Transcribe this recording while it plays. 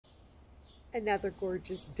Another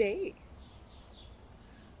gorgeous day.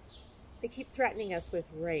 They keep threatening us with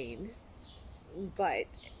rain, but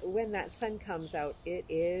when that sun comes out, it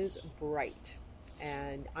is bright,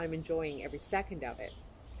 and I'm enjoying every second of it.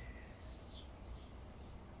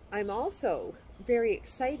 I'm also very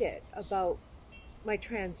excited about my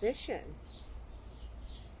transition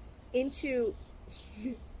into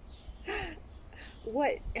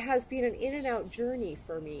what has been an in and out journey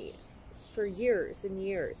for me for years and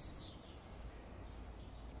years.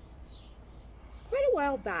 Quite a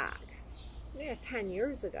while back, 10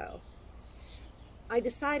 years ago, I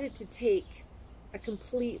decided to take a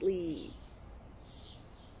completely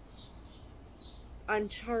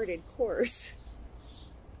uncharted course.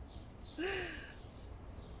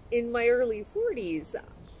 In my early 40s,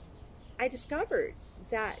 I discovered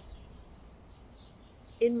that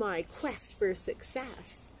in my quest for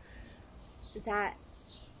success, that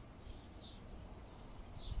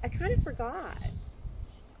I kind of forgot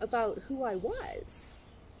about who I was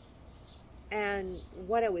and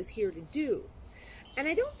what I was here to do. And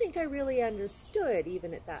I don't think I really understood,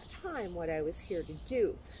 even at that time, what I was here to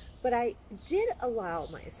do. But I did allow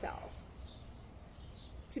myself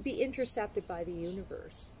to be intercepted by the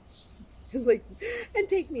universe, and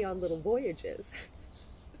take me on little voyages.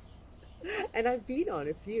 And I've been on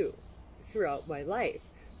a few throughout my life.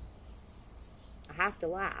 I have to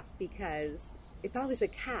laugh, because if I was a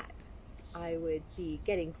cat, I would be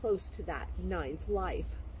getting close to that 9th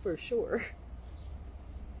life for sure.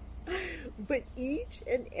 But each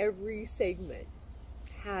and every segment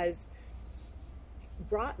has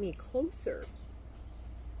brought me closer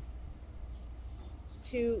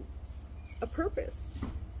to a purpose,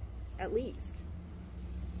 at least.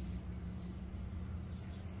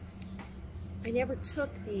 I never took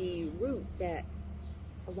the route that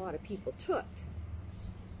a lot of people took,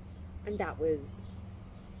 and that was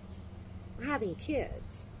having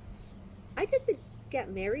kids. I did the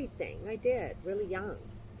get married thing. I did, really young.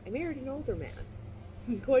 I married an older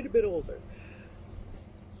man, quite a bit older.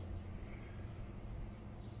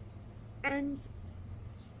 And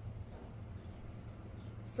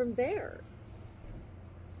from there,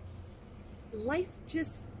 life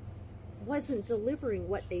just wasn't delivering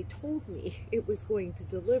what they told me it was going to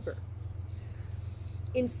deliver.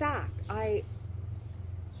 In fact, I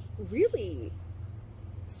really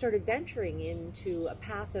started venturing into a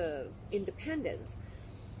path of independence,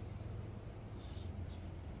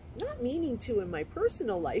 not meaning to in my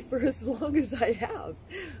personal life for as long as I have,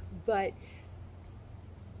 but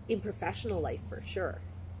in professional life for sure.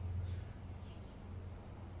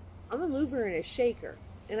 I'm a mover and a shaker,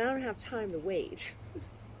 and I don't have time to wait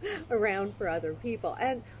around for other people.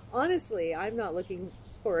 And honestly, I'm not looking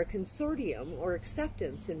for a consortium or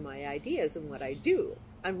acceptance in my ideas and what I do.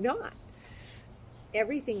 I'm not.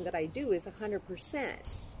 Everything that I do is 100%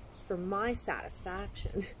 for my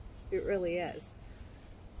satisfaction. It really is.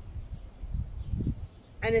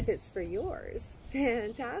 And if it's for yours,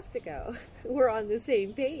 fantastico. We're on the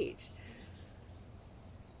same page.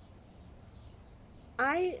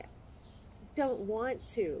 I don't want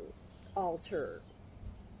to alter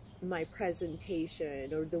my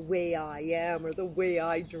presentation or the way I am or the way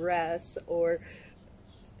I dress or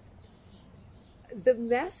the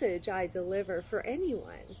message I deliver for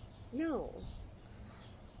anyone. No.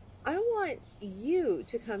 I want you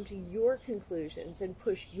to come to your conclusions and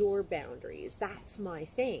push your boundaries. That's my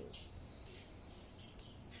thing.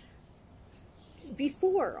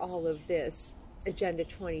 Before all of this Agenda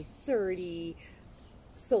 2030,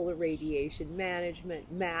 solar radiation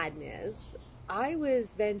management madness, I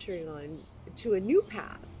was venturing on to a new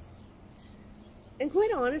path. And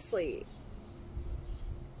quite honestly,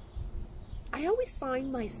 I always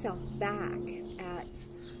find myself back at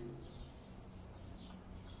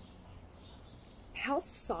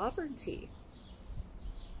health sovereignty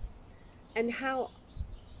and how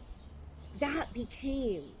that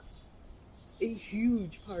became a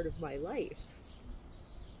huge part of my life.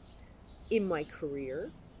 In my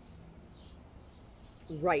career,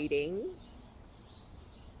 writing,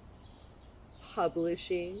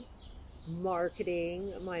 publishing,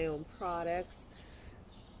 marketing my own products.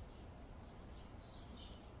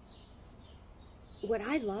 What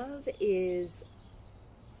I love is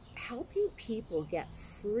helping people get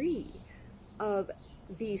free of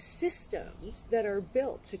these systems that are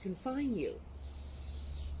built to confine you.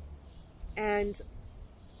 And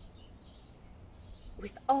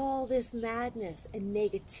with all this madness and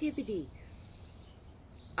negativity,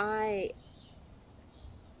 I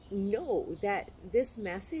know that this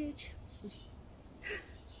message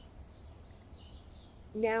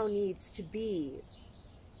now needs to be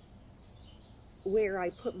where I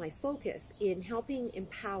put my focus in helping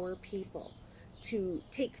empower people to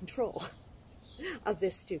take control of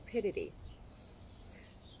this stupidity.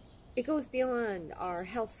 It goes beyond our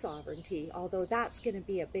health sovereignty, although that's going to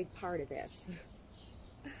be a big part of this.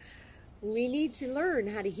 We need to learn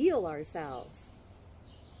how to heal ourselves.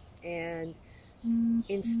 And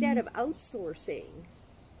instead of outsourcing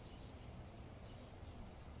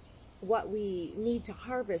what we need to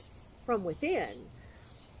harvest from within,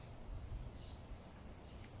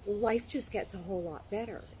 life just gets a whole lot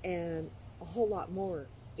better and a whole lot more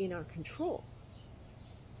in our control.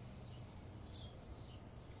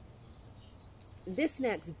 This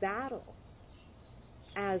next battle,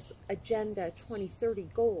 as Agenda 2030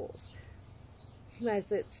 goals,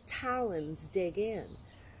 as its talons dig in,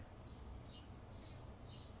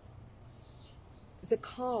 the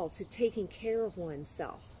call to taking care of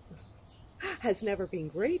oneself has never been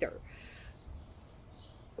greater.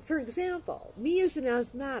 For example, me as an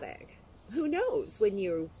asthmatic, who knows, when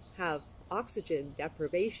you have oxygen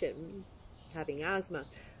deprivation, having asthma,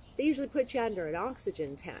 they usually put you under an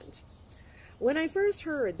oxygen tent. When I first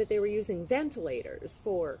heard that they were using ventilators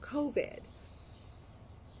for COVID,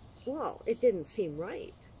 well, it didn't seem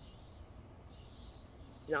right.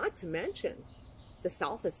 Not to mention the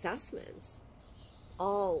self-assessments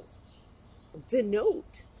all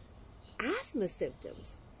denote asthma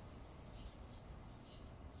symptoms.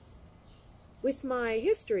 With my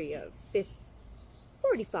history of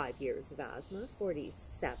 45 years of asthma,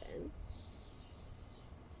 47,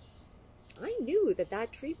 I knew that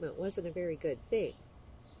that treatment wasn't a very good thing.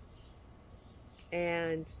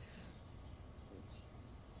 And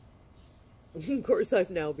of course, I've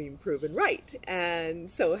now been proven right. And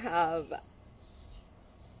so have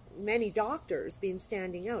many doctors been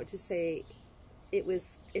standing out to say it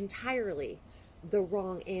was entirely the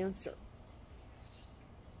wrong answer.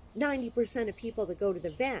 90% of people that go to the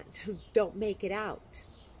vent don't make it out.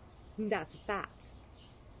 That's a fact.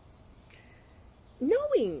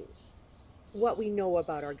 Knowing what we know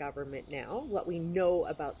about our government now, what we know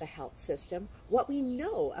about the health system, what we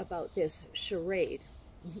know about this charade,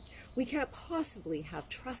 we can't possibly have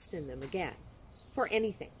trust in them again for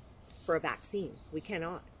anything. For a vaccine, we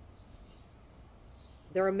cannot.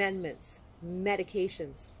 Their amendments,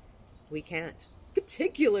 medications, we can't.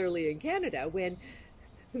 Particularly in Canada, when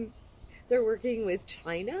they're working with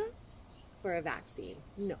China for a vaccine.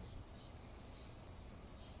 No.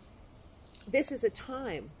 This is a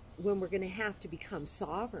time when we're going to have to become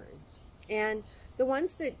sovereign. And the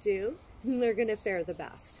ones that do, they're going to fare the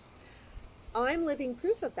best. I'm living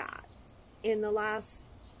proof of that in the last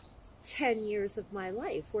 10 years of my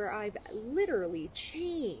life, where I've literally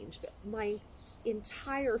changed my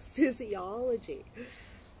entire physiology.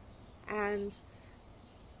 And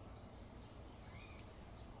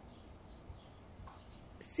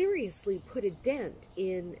seriously put a dent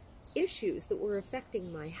in issues that were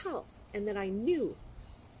affecting my health and that I knew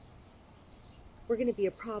were going to be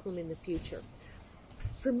a problem in the future.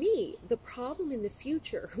 For me, the problem in the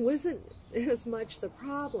future wasn't as much the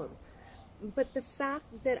problem, but the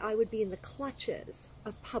fact that I would be in the clutches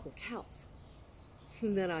of public health,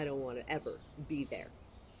 that I don't want to ever be there.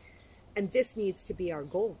 And this needs to be our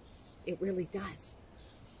goal. It really does.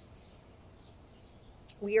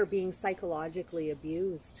 We are being psychologically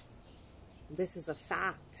abused. This is a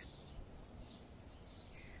fact.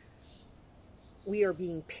 We are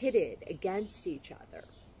being pitted against each other.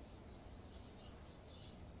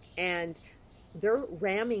 And they're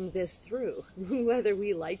ramming this through, whether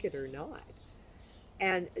we like it or not.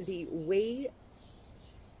 And the way,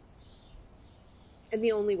 and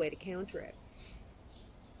the only way to counter it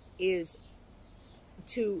is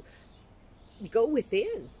to go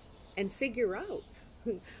within and figure out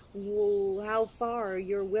how far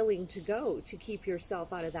you're willing to go to keep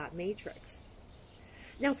yourself out of that matrix.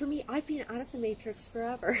 Now, for me, I've been out of the matrix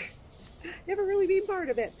forever. Never really been part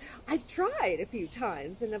of it. I've tried a few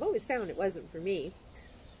times, and I've always found it wasn't for me.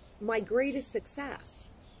 My greatest success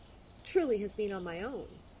truly has been on my own.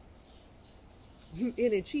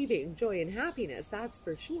 In achieving joy and happiness, that's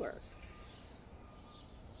for sure.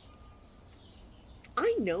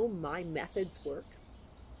 I know my methods work,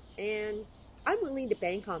 and I'm willing to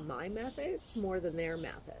bank on my methods more than their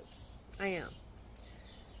methods. I am.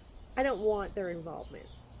 I don't want their involvement.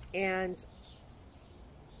 And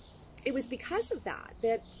it was because of that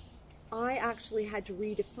that I actually had to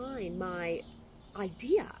redefine my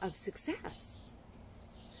idea of success.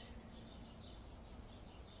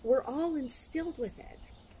 We're all instilled with it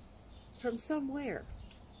from somewhere,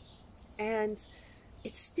 and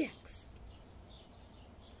it sticks.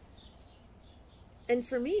 And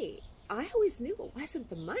for me, I always knew it wasn't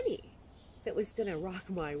the money. that was going to rock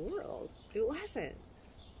my world. It wasn't.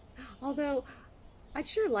 Although I'd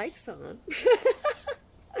sure like some,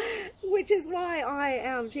 which is why I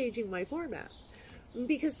am changing my format.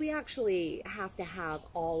 Because we actually have to have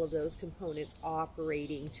all of those components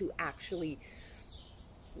operating to actually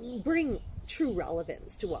bring true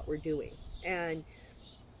relevance to what we're doing. And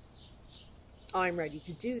I'm ready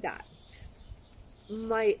to do that.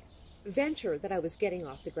 My venture that I was getting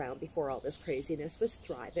off the ground before all this craziness was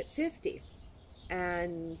Thrive at 50.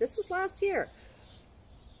 And this was last year.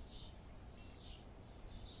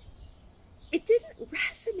 It didn't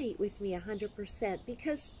resonate with me 100%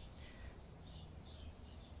 because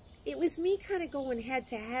it was me kind of going head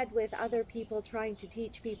to head with other people trying to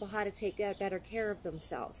teach people how to take better care of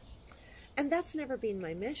themselves. And that's never been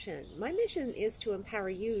my mission. My mission is to empower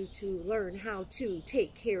you to learn how to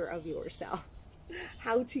take care of yourself,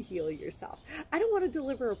 how to heal yourself. I don't want to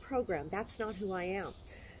deliver a program. That's not who I am.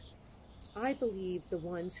 I believe the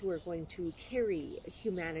ones who are going to carry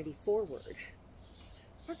humanity forward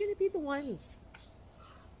are going to be the ones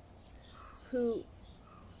who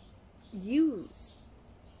use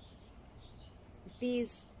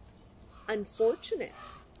these unfortunate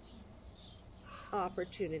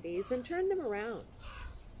opportunities and turn them around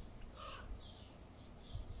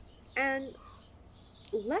and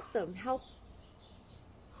let them help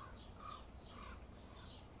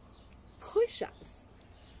push us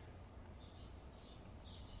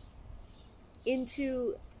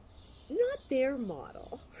into not their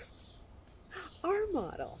model, our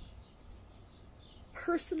model,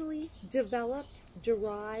 personally developed,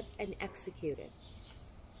 derived, and executed.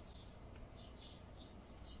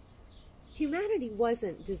 Humanity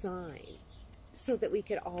wasn't designed so that we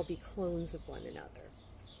could all be clones of one another.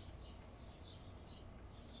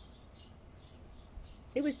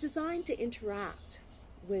 It was designed to interact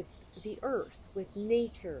with the earth, with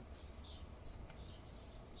nature,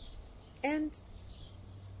 and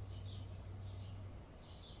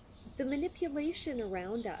the manipulation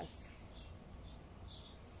around us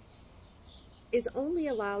is only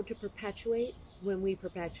allowed to perpetuate when we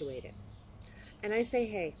perpetuate it. And I say,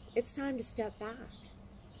 hey, it's time to step back.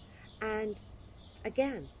 And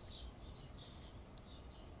again,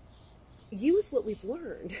 use what we've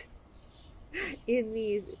learned in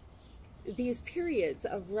these periods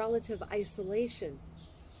of relative isolation.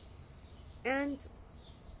 And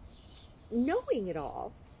knowing it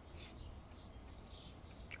all,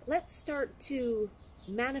 let's start to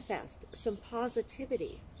manifest some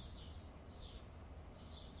positivity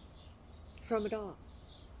from it all.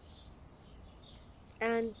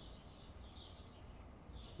 And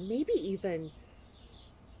maybe even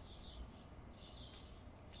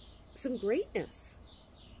some greatness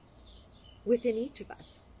within each of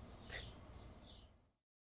us.